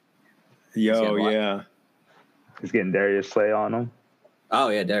 Yeah. He's getting Darius Slay on him. Oh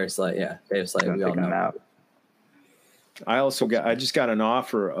yeah, Darius Slay. Yeah, Darius Slay. We all know. Out. I just got an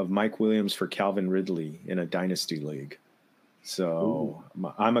offer of Mike Williams for Calvin Ridley in a dynasty league. So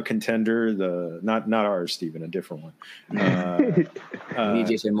I'm a contender. Not ours, Stephen, a different one. We need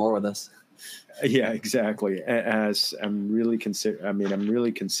you to say more with us. Yeah, exactly. As I'm really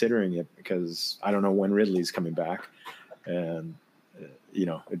considering it because I don't know when Ridley's coming back. and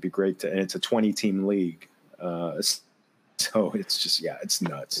it'd be great to. And it's a 20-team league, so it's just it's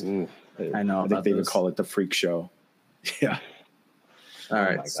nuts. I know. I think they even call it the freak show. Yeah. All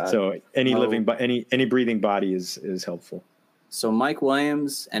right. Oh So any any breathing body is helpful. So Mike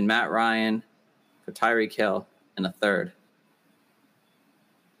Williams and Matt Ryan for Tyreek Hill in a third.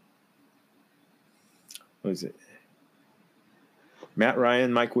 What is it? Matt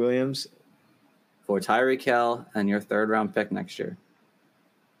Ryan, Mike Williams for Tyreek Hill and your third round pick next year.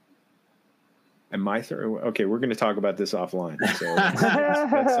 And my third. Okay, we're going to talk about this offline. So that's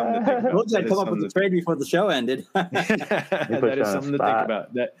something to think about. We'll just come up with the trade before the show ended. That is something to think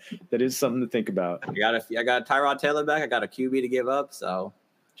about. That is something to think about. I got Tyrod Taylor back. I got a QB to give up. So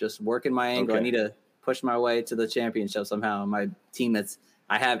just working my angle. Okay. I need to push my way to the championship somehow. My team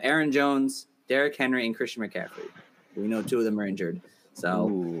I have Aaron Jones, Derrick Henry, and Christian McCaffrey. We know 2 of them are injured.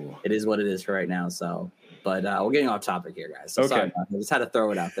 So It is what it is for right now. So. But we're getting off topic here, guys. So sorry about that. I just had to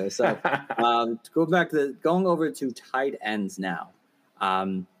throw it out there. So to go back to going over to tight ends now.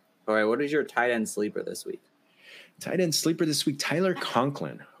 All right, what is your tight end sleeper this week? Tight end sleeper this week, Tyler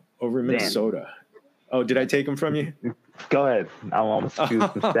Conklin over in Minnesota. Oh, did I take him from you? Go ahead. I'll almost choose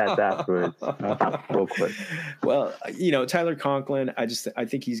some stats afterwards. Real quick. Well, Tyler Conklin, I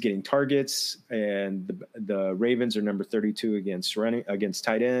think he's getting targets, and the Ravens are number 32 against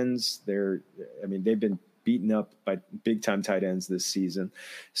tight ends. They've been beaten up by big time tight ends this season.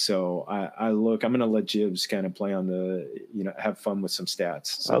 So I'm going to let Jibbs kind of play on have fun with some stats.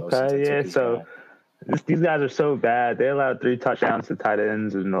 So, these guys are so bad. They allowed 3 touchdowns to tight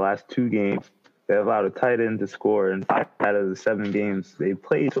ends in the last 2 games. They allowed a tight end to score in 5 out of the 7 games they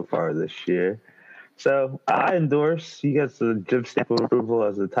played so far this year. So I endorse. He gets the Jib stamp of approval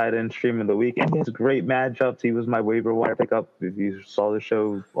as the tight end stream of the week. And he has great matchups. He was my waiver wire pickup if you saw the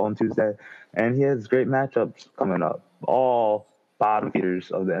show on Tuesday. And he has great matchups coming up. All bottom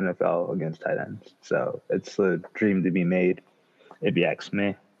feeders of the NFL against tight ends. So it's a dream to be made if you ask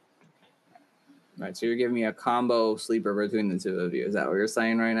me. All right, so you're giving me a combo sleeper between the 2 of you. Is that what you're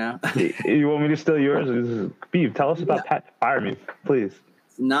saying right now? You want me to steal yours? Beef, tell us about Pat Firemouth, please.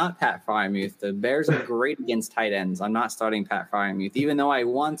 It's not Pat Firemouth. The Bears are great against tight ends. I'm not starting Pat Firemouth, even though I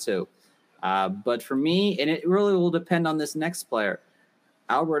want to. But for me, and it really will depend on this next player,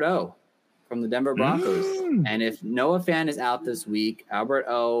 Albert O from the Denver Broncos. And if Noah Fant is out this week, Albert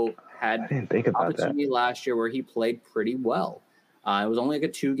O had an opportunity last year where he played pretty well. It was only like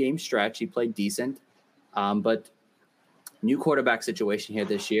a 2-game stretch. He played decent. But new quarterback situation here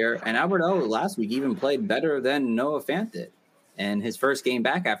this year. And Albert O last week even played better than Noah Fant did. And his first game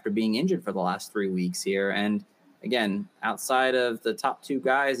back after being injured for the last 3 weeks here. And again, outside of the top 2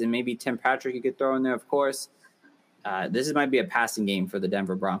 guys and maybe Tim Patrick you could throw in there, of course, this might be a passing game for the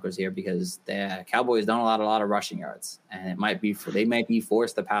Denver Broncos here because the Cowboys don't allow a lot of rushing yards. And they might be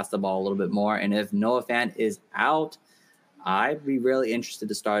forced to pass the ball a little bit more. And if Noah Fant is out, I'd be really interested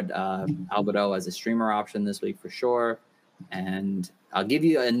to start Albert O as a streamer option this week for sure. And I'll give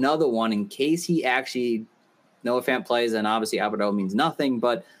you another one in case he actually Noah Fant plays, and obviously Albert O means nothing,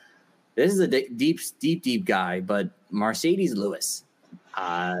 but this is a deep guy. But Mercedes Lewis,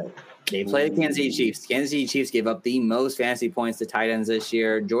 they play the Kansas City Chiefs. Kansas City Chiefs gave up the most fantasy points to tight ends this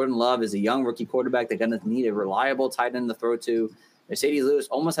year. Jordan Love is a young rookie quarterback. They're going to need a reliable tight end to throw to. Mercedes Lewis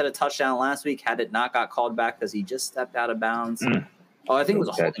almost had a touchdown last week, had it not got called back because he just stepped out of bounds. Oh, I think it was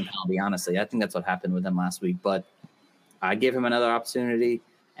a holding penalty, honestly. I think that's what happened with him last week. But I give him another opportunity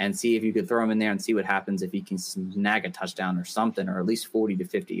and see if you could throw him in there and see what happens if he can snag a touchdown or something, or at least 40 to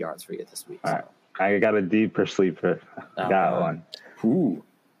 50 yards for you this week. All right. I got a deeper sleeper. Got one. Ooh.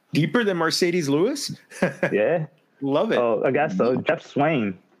 Deeper than Mercedes Lewis? Yeah. Love it. Oh, I guess so. Jeff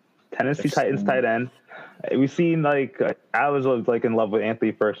Swain, Tennessee Titans tight end. We've seen, I was in love with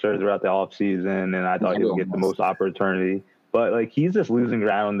Anthony Firkser throughout the offseason, and I thought he would get the most opportunity. But, he's just losing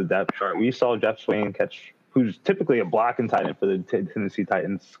ground on the depth chart. We saw Jeff Swain who's typically a blocking tight end for the Tennessee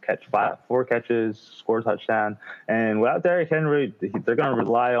Titans, catch 4 catches, score a touchdown. And without Derrick Henry, they're going to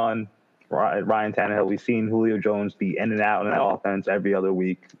rely on Ryan Tannehill. We've seen Julio Jones be in and out in that offense every other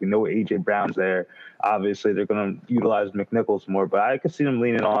week. We know A.J. Brown's there. Obviously, they're going to utilize McNichols more, but I could see them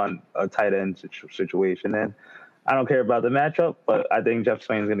leaning on a tight end situation. And I don't care about the matchup, but I think Jeff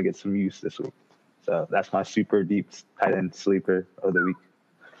Swain's going to get some use this week. So that's my super deep tight end sleeper of the week.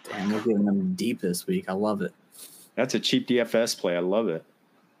 Damn, we're giving them deep this week. I love it. That's a cheap DFS play. I love it.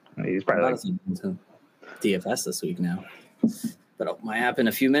 He's probably DFS this week now. But open my app in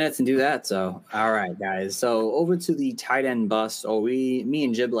a few minutes and do that. So, all right, guys. So over to the tight end bust. Me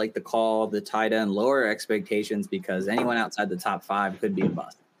and Jib like to call the tight end lower expectations because anyone outside the top 5 could be a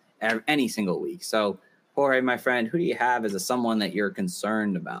bust any single week. So Jorge, my friend, who do you have as someone that you're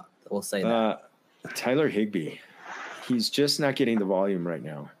concerned about? We'll say that. Tyler Higbee. He's just not getting the volume right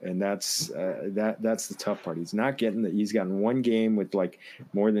now, and that's the tough part. He's not getting that. He's gotten one game with like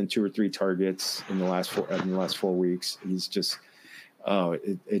more than 2 or 3 targets in the last 4 weeks. He's just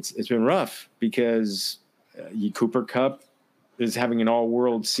it's been rough because Cooper Kupp is having an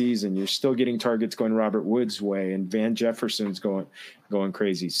all-world season. You're still getting targets going Robert Woods' way, and Van Jefferson's going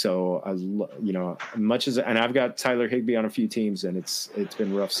crazy. So much as and I've got Tyler Higbee on a few teams, and it's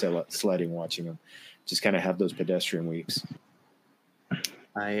been rough sledding watching him. Just kind of have those pedestrian weeks.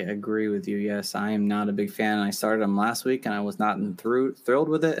 I agree with you. Yes, I am not a big fan. I started him last week, and I was not thrilled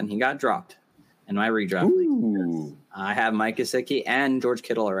with it, and he got dropped in my redraft league. I have Mike Gesicki and George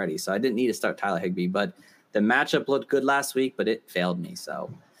Kittle already, so I didn't need to start Tyler Higbee. But the matchup looked good last week, but it failed me,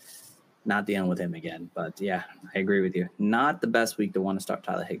 so not dealing with him again. But, yeah, I agree with you. Not the best week to want to start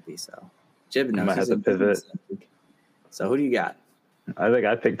Tyler Higbee. So, Jib knows. I might have to pivot. So, who do you got? I think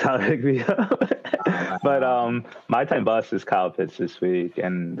I picked Tyler Higbee. But my tight bust is Kyle Pitts this week,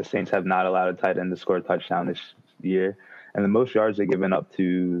 and the Saints have not allowed a tight end to score a touchdown this year. And the most yards they've given up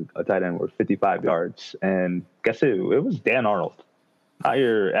to a tight end were 55 yards. And guess who? It was Dan Arnold. Not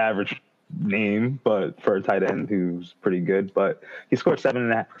your average name, but for a tight end who's pretty good. But he scored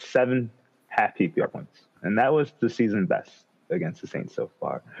 7.5 half PPR points. And that was the season best against the Saints so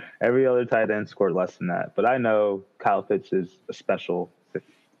far. Every other tight end scored less than that. But I know Kyle Pitts is a special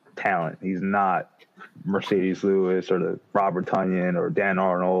talent. He's not Mercedes Lewis or the Robert Tonyan or Dan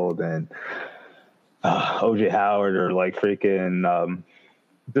Arnold and OJ Howard or like freaking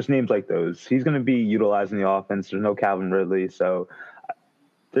just names like those. He's going to be utilizing the offense. There's no Calvin Ridley, so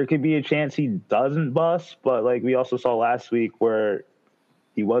there could be a chance he doesn't bust. But like we also saw last week where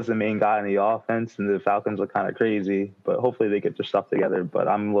he was the main guy in the offense and the Falcons were kind of crazy, but hopefully they get their stuff together. But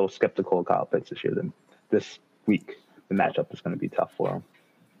I'm a little skeptical of Kyle Pitts this year. This week, the matchup is going to be tough for him.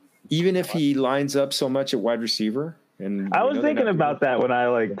 Even if he lines up so much at wide receiver, and I was thinking about that when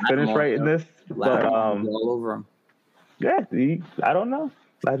I finished writing this, but all over him. Yeah, I don't know.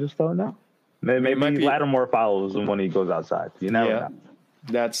 I just don't know. Maybe Lattimore follows him when he goes outside. You know. Yeah.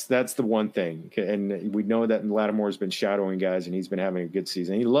 That's the one thing, and we know that Lattimore's been shadowing guys, and he's been having a good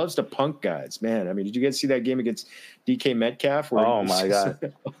season. He loves to punk guys, man. I mean, did you guys see that game against DK Metcalf? Oh my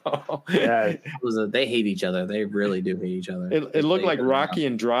god! Yeah, they hate each other. They really do hate each other. It looked like Rocky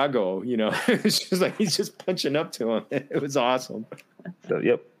and Drago. You know, it's just like he's just punching up to him. It was awesome. So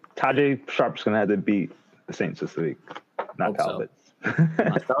yep, Tajay Sharp's gonna have to beat the Saints this week, not Kyle Pitts. I'm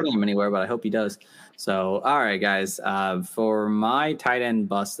not starting him anywhere, but I hope he does. So, all right, guys. For my tight end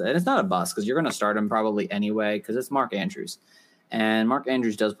bust, and it's not a bust because you're going to start him probably anyway because it's Mark Andrews. And Mark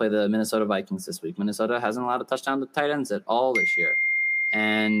Andrews does play the Minnesota Vikings this week. Minnesota hasn't allowed a touchdown to tight ends at all this year.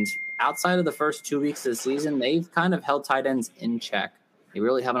 And outside of the first 2 weeks of the season, they've kind of held tight ends in check. They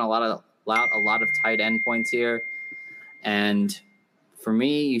really haven't allowed a lot of tight end points here. And for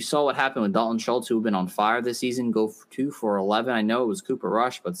me, you saw what happened with Dalton Schultz, who've been on fire this season, go 2 for 11. I know it was Cooper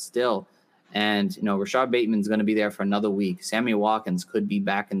Rush, but still. And, Rashad Bateman's going to be there for another week. Sammy Watkins could be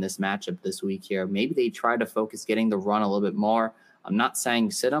back in this matchup this week here. Maybe they try to focus getting the run a little bit more. I'm not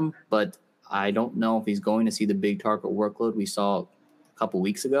saying sit him, but I don't know if he's going to see the big target workload we saw a couple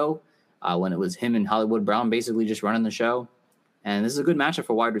weeks ago when it was him and Hollywood Brown basically just running the show. And this is a good matchup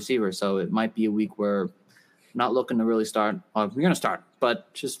for wide receivers, so it might be a week where not looking to really start. You're going to start,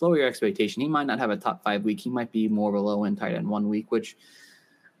 but just lower your expectation. He might not have a top 5 week. He might be more of a low-end tight end 1 week, which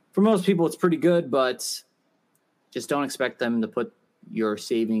for most people it's pretty good, but just don't expect them to put your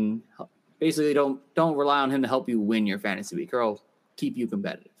saving. Basically, don't rely on him to help you win your fantasy week, or he'll keep you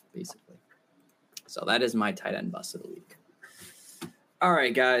competitive, basically. So that is my tight end bust of the week. All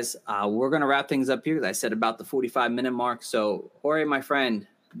right, guys, we're going to wrap things up here. As I said, about the 45-minute mark. So, Jorge, my friend,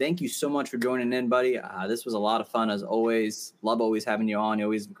 thank you so much for joining in, buddy. This was a lot of fun as always. Love always having you on. You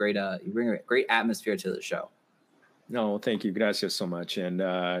always great. You bring a great atmosphere to the show. No, thank you. Gracias so much. And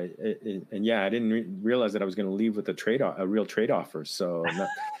yeah, I didn't realize that I was going to leave with a real trade offer. So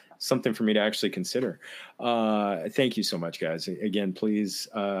something for me to actually consider. Thank you so much, guys. Again, please,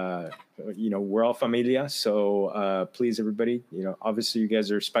 we're all familia. So please, everybody, obviously you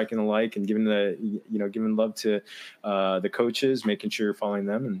guys are spiking the like and giving love to the coaches, making sure you're following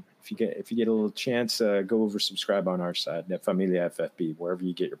them. And if you get a little chance, go over subscribe on our side, Net Familia FFB, wherever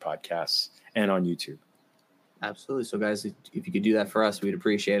you get your podcasts, and on YouTube. Absolutely. So, guys, if you could do that for us, we'd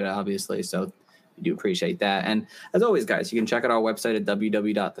appreciate it, obviously. So we do appreciate that. And as always, guys, you can check out our website at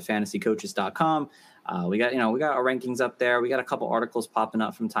www.thefantasycoaches.com. We got our rankings up there. We got a couple articles popping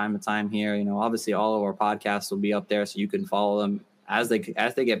up from time to time here. Obviously all of our podcasts will be up there, so you can follow them as they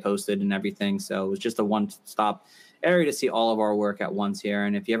get posted and everything. So it's just a one-stop area to see all of our work at once here.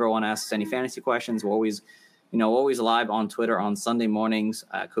 And if you ever want to ask us any fantasy questions, we're always live on Twitter on Sunday mornings,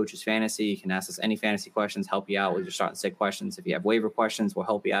 Coaches Fantasy. You can ask us any fantasy questions, help you out with your start and sit questions. If you have waiver questions, we'll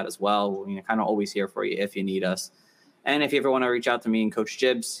help you out as well. We're kind of always here for you if you need us. And if you ever want to reach out to me and Coach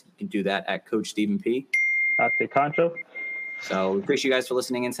Jibbs, you can do that at Coach Stephen P. Take Concho. So we appreciate you guys for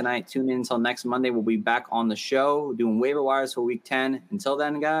listening in tonight. Tune in until next Monday. We'll be back on the show doing waiver wires for week 10. Until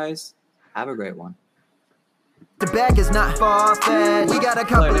then, guys, have a great one. The bag is not far-fetched. We got a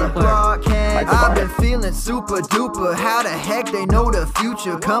couple of broadcasts. I've been feeling super duper. How the heck they know the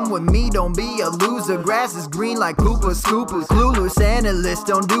future? Come with me, don't be a loser. Grass is green like Cooper Scoopers. Clueless analysts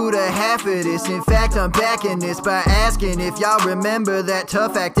don't do the half of this. In fact, I'm backing this by asking if y'all remember that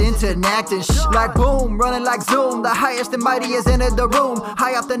tough acting to acting. Like boom, running like Zoom. The highest and mightiest entered the room.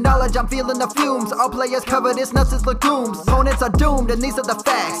 High off the knowledge, I'm feeling the fumes. All players covered, it's nuts as legumes. Opponents are doomed, and these are the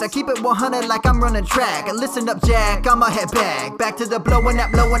facts. I keep it 100 like I'm running track. And listen up, Jack, I'ma head back to the blowing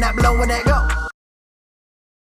that, go.